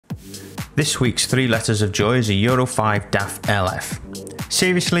This week's 3 letters of joy is a Euro 5 DAF LF.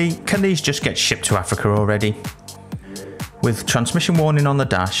 Seriously, can these just get shipped to Africa already? With transmission warning on the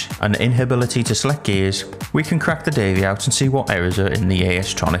dash and inability to select gears, we can crack the daily out and see what errors are in the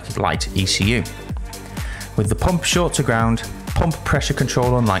AS-TRONIC LITE ECU. With the pump short to ground, pump pressure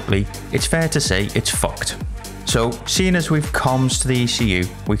control unlikely, it's fair to say it's fucked. So, seeing as we've comms to the ECU,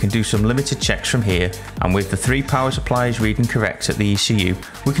 we can do some limited checks from here, and with the 3 power supplies reading correct at the ECU,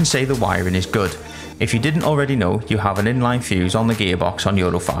 we can say the wiring is good. If you didn't already know, you have an inline fuse on the gearbox on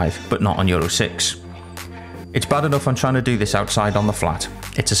Euro 5, but not on Euro 6. It's bad enough I'm trying to do this outside on the flat.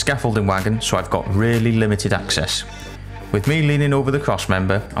 It's a scaffolding wagon, so I've got really limited access. With me leaning over the cross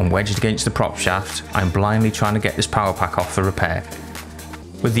member and wedged against the prop shaft, I'm blindly trying to get this power pack off for repair.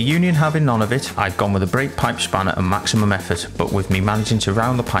 With the Union having none of it, I've gone with a brake pipe spanner and maximum effort, but with me managing to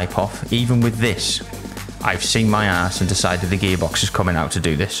round the pipe off, even with this, I've seen my ass and decided the gearbox is coming out to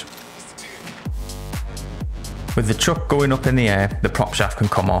do this. With the truck going up in the air, the prop shaft can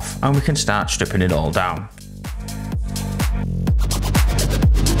come off and we can start stripping it all down.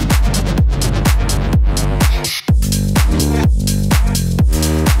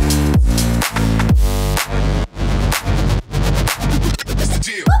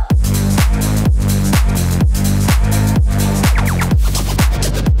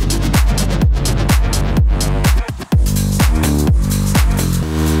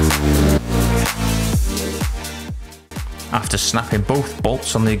 After snapping both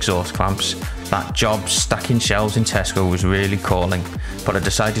bolts on the exhaust clamps, that job stacking shelves in Tesco was really calling, but I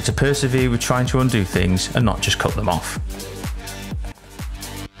decided to persevere with trying to undo things and not just cut them off.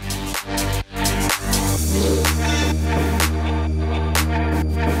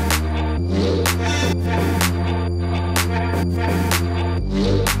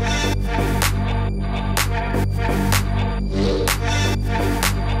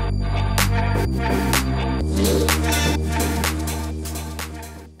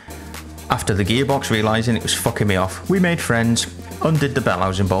 After the gearbox realising it was fucking me off, we made friends, undid the bell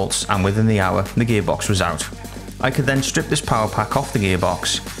housing bolts, and within the hour the gearbox was out. I could then strip this power pack off the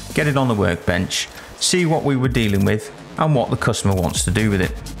gearbox, get it on the workbench, see what we were dealing with and what the customer wants to do with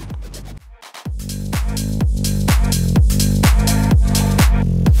it.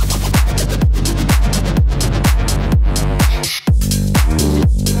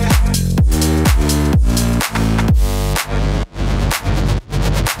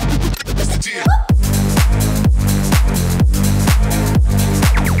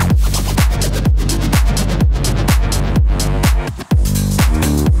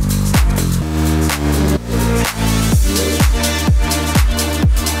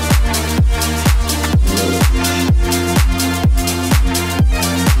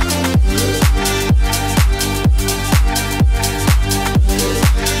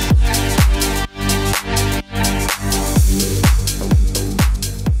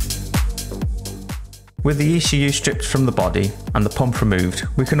 With the ECU stripped from the body and the pump removed,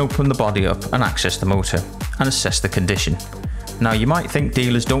 we can open the body up and access the motor and assess the condition. Now you might think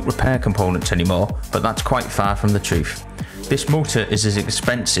dealers don't repair components anymore, but that's quite far from the truth. This motor is as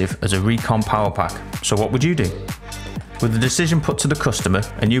expensive as a recon power pack, so what would you do? With the decision put to the customer,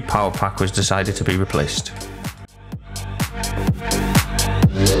 a new power pack was decided to be replaced.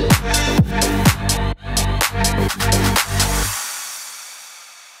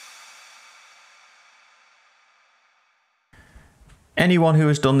 Anyone who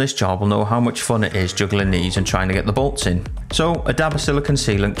has done this job will know how much fun it is juggling these and trying to get the bolts in. So a dab of silicone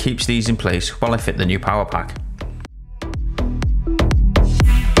sealant keeps these in place while I fit the new power pack.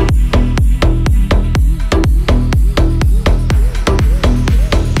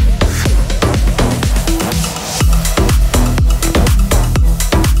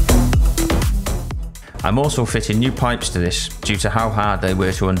 I'm also fitting new pipes to this due to how hard they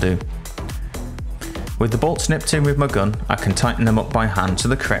were to undo. With the bolts nipped in with my gun, I can tighten them up by hand to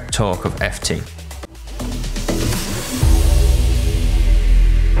the correct torque of FT.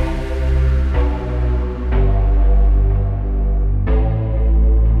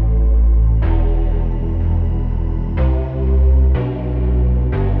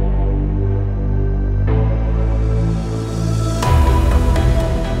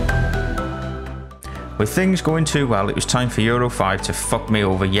 With things going too well, it was time for Euro 5 to fuck me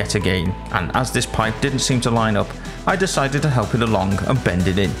over yet again, and as this pipe didn't seem to line up, I decided to help it along and bend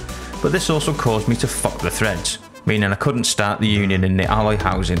it in. But this also caused me to fuck the threads, meaning I couldn't start the union in the alloy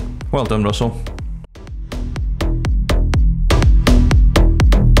housing. Well done, Russell.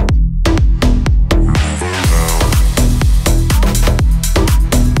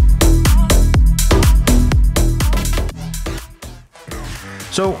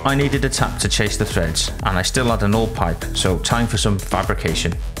 So I needed a tap to chase the threads, and I still had an old pipe, so time for some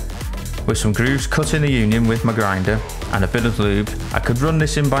fabrication. With some grooves cut in the union with my grinder and a bit of lube, I could run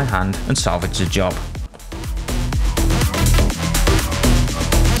this in by hand and salvage the job.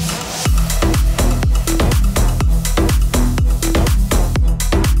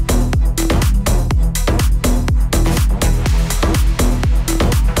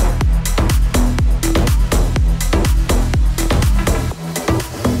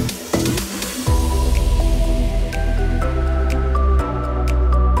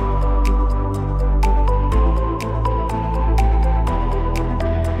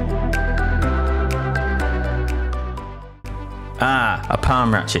 A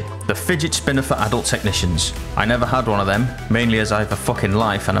palm ratchet, the fidget spinner for adult technicians. I never had one of them, mainly as I have a fucking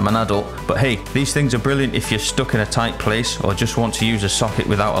life and I'm an adult, but hey, these things are brilliant if you're stuck in a tight place or just want to use a socket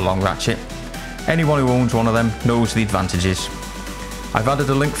without a long ratchet. Anyone who owns one of them knows the advantages. I've added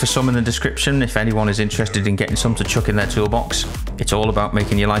a link for some in the description if anyone is interested in getting some to chuck in their toolbox. It's all about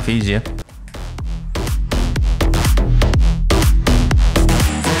making your life easier.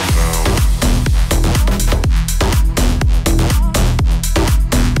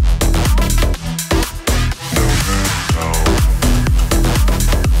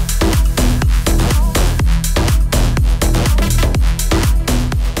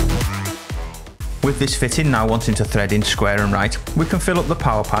 With this fitting now wanting to thread in square and right, we can fill up the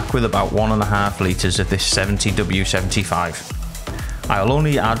Powerpack with about 1.5 litres of this 70W75. I'll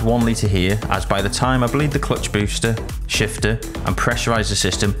only add 1 litre here, as by the time I bleed the clutch booster, shifter and pressurise the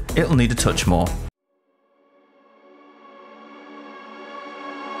system, it'll need a touch more.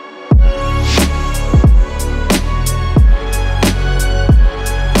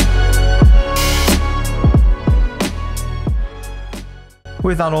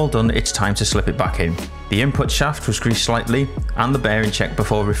 With that all done, it's time to slip it back in. The input shaft was greased slightly and the bearing checked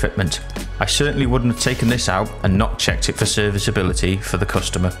before refitment. I certainly wouldn't have taken this out and not checked it for serviceability for the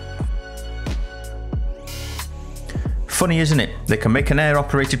customer. Funny, isn't it? They can make an air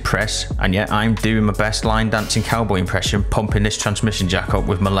operated press, and yet I'm doing my best line dancing cowboy impression pumping this transmission jack up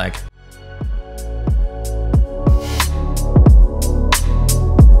with my leg.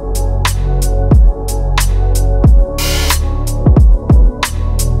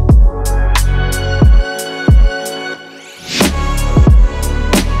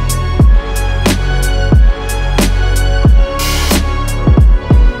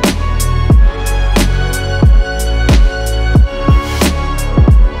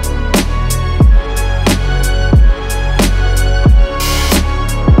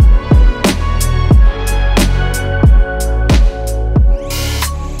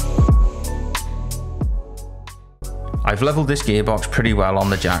 I've levelled this gearbox pretty well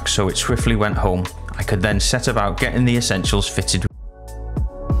on the jack, so it swiftly went home. I could then set about getting the essentials fitted.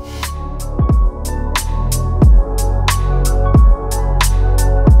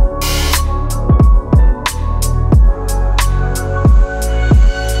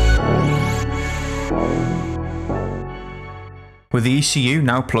 With the ECU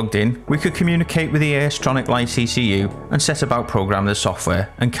now plugged in, we could communicate with the AS-TRONIC LITE ECU and set about programming the software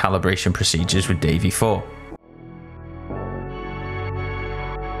and calibration procedures with DAV4.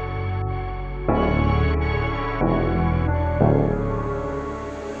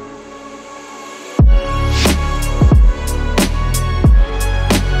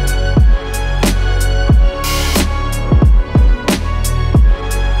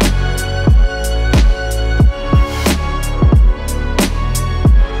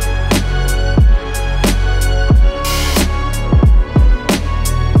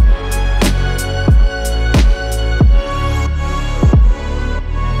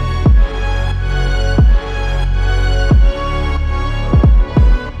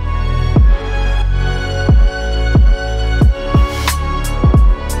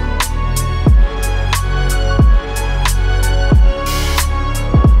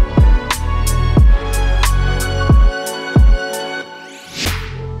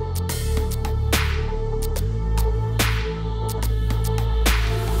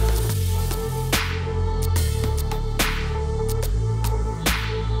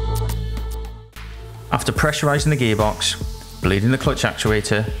 After pressurising the gearbox, bleeding the clutch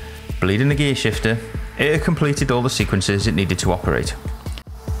actuator, bleeding the gear shifter, it had completed all the sequences it needed to operate.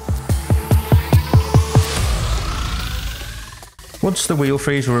 Once the wheel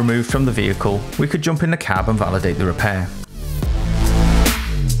frees were removed from the vehicle, we could jump in the cab and validate the repair.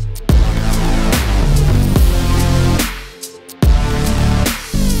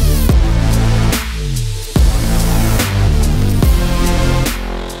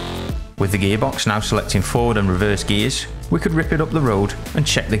 With With the gearbox now selecting forward and reverse gears, we could rip it up the road and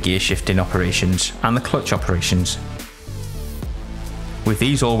check the gear shifting operations and the clutch operations. With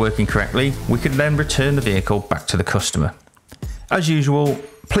these all working correctly, we could then return the vehicle back to the customer. As usual,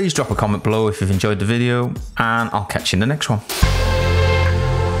 please drop a comment below if you've enjoyed the video, and I'll catch you in the next one.